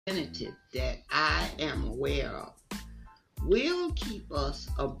representative that I am aware of will keep us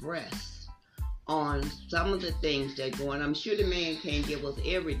abreast on some of the things that go on. I'm sure the man can't give us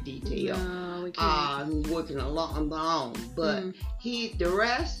every detail. No, we can't. Working along, but the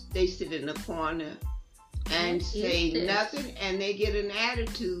rest, they sit in the corner and say nothing, and they get an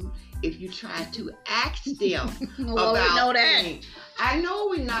attitude if you try to ask them well, about we know that. things. I know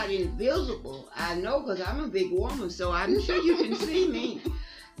we're not invisible. I know because I'm a big woman, so I'm sure you can see me.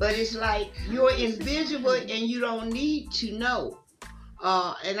 But it's like you're invisible and you don't need to know.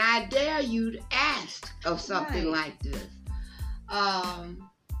 And I dare you to ask of something like this.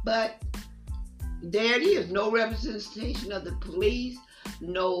 But there it is. No representation of the police.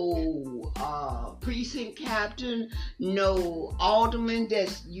 No precinct captain. No alderman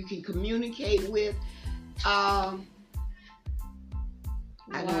that you can communicate with. I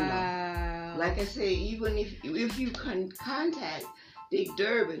don't know. Like I say, even if you can contact Dick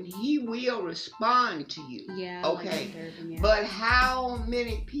Durbin, he will respond to you. Yeah. Okay. Like Durbin, yeah. But how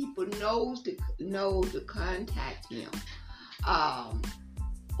many people knows to contact him,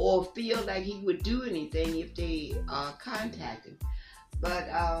 or feel like he would do anything if they contact him? But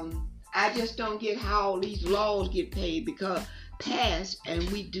I just don't get how all these laws get passed, and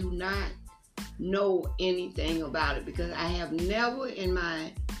we do not know anything about it, because I have never in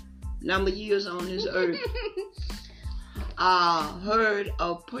my number of years on this earth heard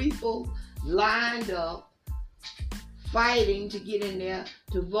of people lined up fighting to get in there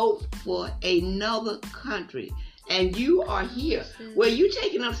to vote for another country. And you are here. Well, you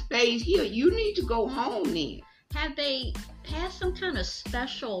taking up space here. You need to go home then. Have they passed some kind of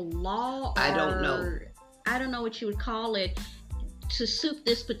special law? Or, I don't know. I don't know what you would call it, to suit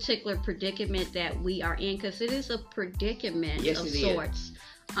this particular predicament that we are in, because it is a predicament of sorts.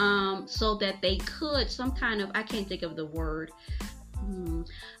 So that they could, some kind of, I can't think of the word.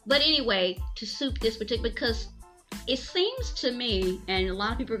 But anyway, to suit this particular, because it seems to me, and a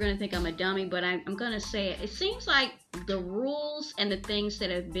lot of people are going to think I'm a dummy, but I'm going to say it. It seems like the rules and the things that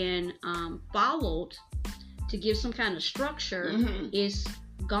have been followed to give some kind of structure is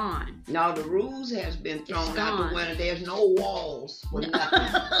gone. No, the rules has been thrown out the window. There's no walls for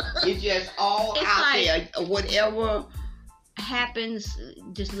nothing. It's just all out there. Whatever happens,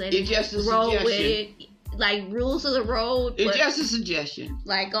 just let it just roll with it. Like rules of the road. It's just a suggestion.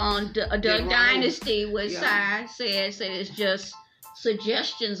 Like on Duck Dynasty, what Sai said it's just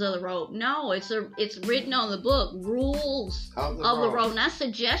suggestions of the road. No, it's written on the book. Rules of the road, not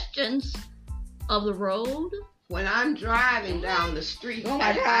suggestions of the road. When I'm driving down the street,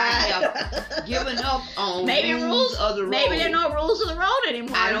 I have given up on rules of the road. Maybe there are no rules of the road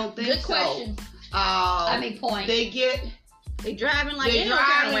anymore. I don't think so. Good question. Point. They driving like they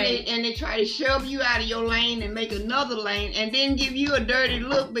driving and they try to shove you out of your lane and make another lane, and then give you a dirty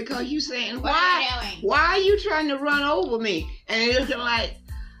look because you saying, why are you trying to run over me? And it's looking like,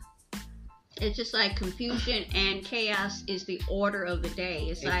 it's just like confusion and chaos is the order of the day.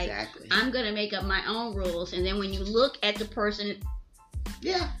 It's like, I'm going to make up my own rules. And then when you look at the person,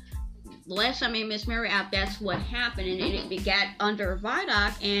 the last time I Miss Mary out, that's what happened. And it got under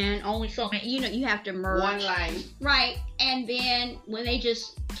viaduct, and only so many, you have to merge. One line. Right. And then when they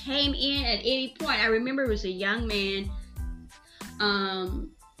just came in at any point, I remember it was a young man,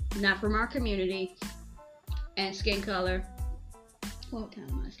 not from our community, and skin color. What kind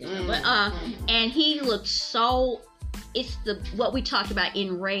of my skin color? But and he looked so. It's what we talked about,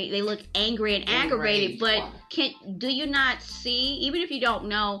 enraged. They look angry and aggravated. But do you not see, even if you don't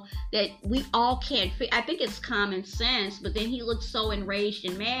know, that we all can't fit? I think it's common sense. But then he looked so enraged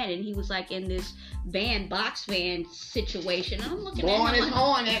and mad, and he was like in this box van situation. And I'm looking blowing his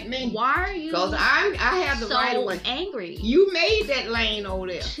horn at me. Why are you? Because I have the right of way. Angry. You made that lane over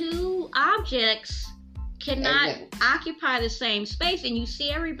there. Two objects cannot occupy the same space, and you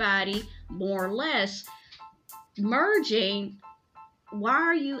see everybody more or less merging. Why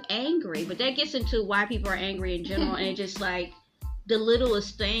are you angry? But that gets into why people are angry in general, and it's just like the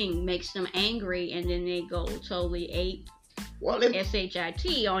littlest thing makes them angry, and then they go totally ape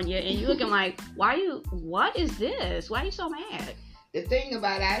SHIT on you, and you're looking like, what is this? Why are you so mad? The thing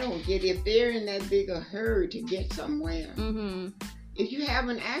about it, I don't get, if they're in that big a hurry to get somewhere, if you have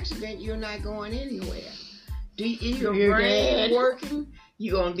an accident, you're not going anywhere. Is your brain working?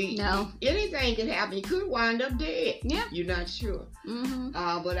 You're going to be... No. Anything can happen. You could wind up dead. Yeah. You're not sure.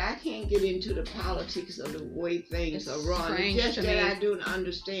 But I can't get into the politics of the way things are run. It's just that I don't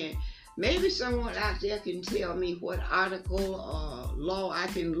understand. Maybe someone out there can tell me what article or law I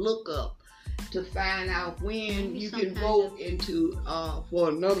can look up to find out when you can vote into for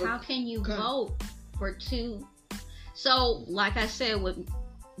another. How can you vote for two? So, like I said, with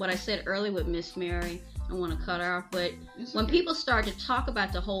what I said earlier with Miss Mary. I want to cut her off, but when okay. people start to talk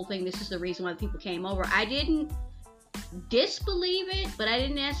about the whole thing, this is the reason why people came over. I didn't disbelieve it, but I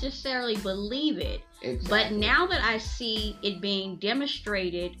didn't necessarily believe it. Exactly. But now that I see it being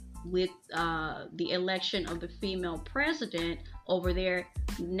demonstrated with the election of the female president over there,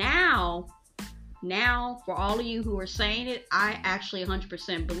 now for all of you who are saying it, I actually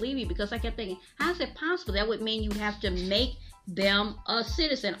 100% believe you, because I kept thinking, how is it possible? That would mean you'd have to make them a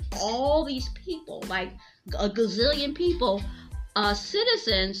citizen. All these people, like a gazillion people,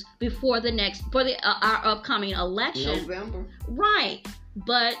 citizens before our upcoming election. November. Right.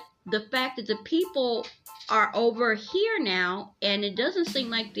 But the fact that the people are over here now, and it doesn't seem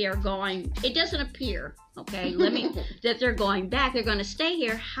like they're going, it doesn't appear, okay, that they're going back. They're going to stay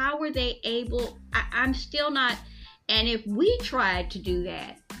here. How were they able? I'm still not. And if we tried to do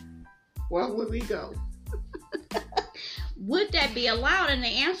that, where would we go? Would that be allowed? And the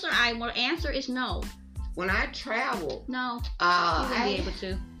answer is no. When I travel, no, you wouldn't be able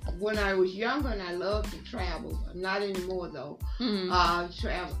to. When I was younger, and I loved to travel. Not anymore though.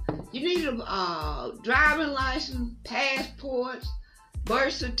 Travel. You need a driving license, passports,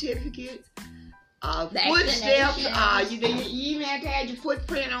 birth certificate, footsteps. You even had to have your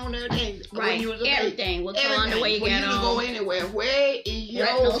footprint on there. Right. When you was everything. What color underwear you got on? To go anywhere. Where is your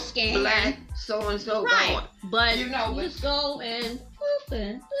black so and so going? But you just go and.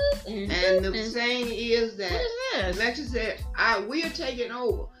 And the thing is that, what is this? Lexa said, we are taking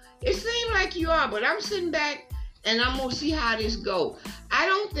over. It seems like you are, but I'm sitting back and I'm going to see how this goes. I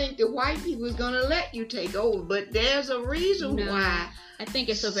don't think the white people is going to let you take over, but there's a reason why. I think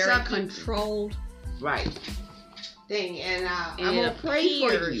it's a very controlled thing, and I'm going to pray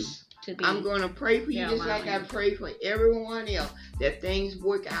for you. I'm going to pray for you just like I pray for everyone else, that things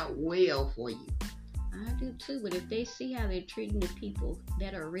work out well for you. I do too, but if they see how they're treating the people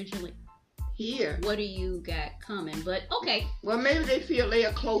that are originally here, what do you got coming? But okay. Well, maybe they feel they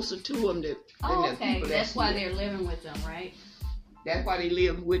are closer to them than the people that's why they're living with them, right? That's why they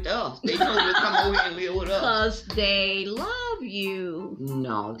live with us. They told them to come over here and live with us. Because they love you.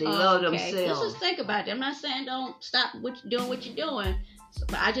 No, they love themselves. Let's just think about it. I'm not saying don't stop what you're doing.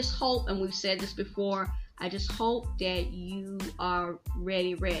 But I just hope, and we've said this before, I just hope that you are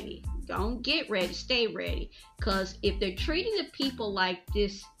ready. Don't get ready, stay ready. Because if they're treating the people like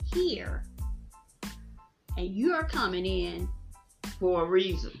this here, and you are coming in for a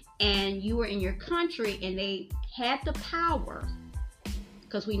reason, and you were in your country and they had the power,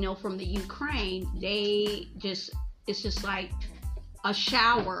 because we know from the Ukraine, it's just like a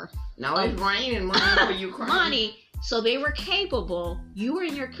shower. Now it's raining money for Ukraine. Money. So they were capable. You were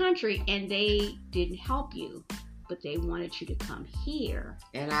in your country and they didn't help you, but they wanted you to come here.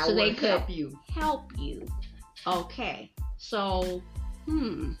 And I so would help you. Okay. So,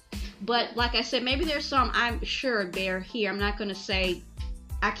 But like I said, maybe there's some, I'm sure they're here. I'm not going to say,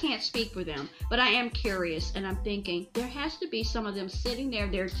 I can't speak for them, but I am curious, and I'm thinking there has to be some of them sitting there.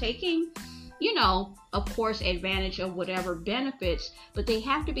 They're taking, of course, advantage of whatever benefits, but they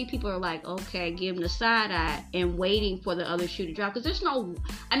have to be people who are like, okay, give them the side eye and waiting for the other shoe to drop. Because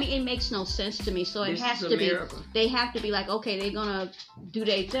it makes no sense to me. So it has to be, they have to be like, okay, they're going to do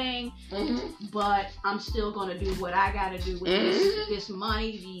their thing, but I'm still going to do what I got to do with this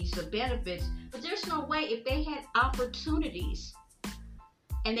money, these benefits. But there's no way, if they had opportunities,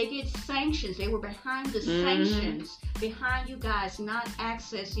 and they did sanctions. They were behind the sanctions, behind you guys not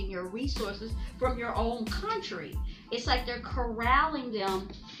accessing your resources from your own country. It's like they're corralling them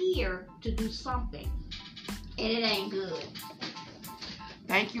here to do something. And it ain't good.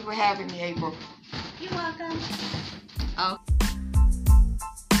 Thank you for having me, April. You're welcome.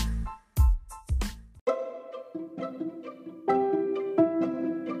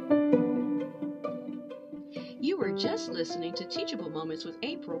 Just listening to Teachable Moments with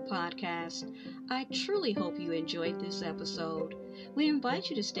April podcast. I truly hope you enjoyed this episode. We invite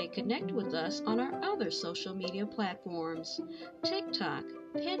you to stay connected with us on our other social media platforms: TikTok,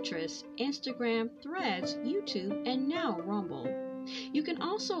 Pinterest, Instagram, Threads, YouTube, and now Rumble. You can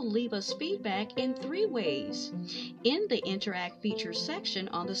also leave us feedback in 3 ways: in the Interact feature section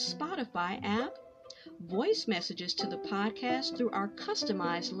on the Spotify app, voice messages to the podcast through our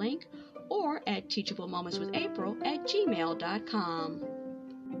customized link, or at teachablemomentswithapril@gmail.com.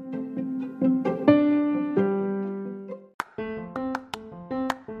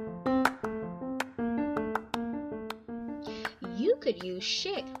 You could use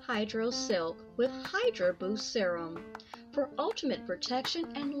Schick Hydro Silk with Hydra Boost Serum for ultimate protection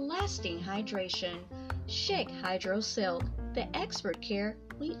and lasting hydration. Schick Hydro Silk, the expert care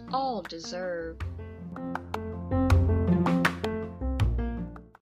we all deserve.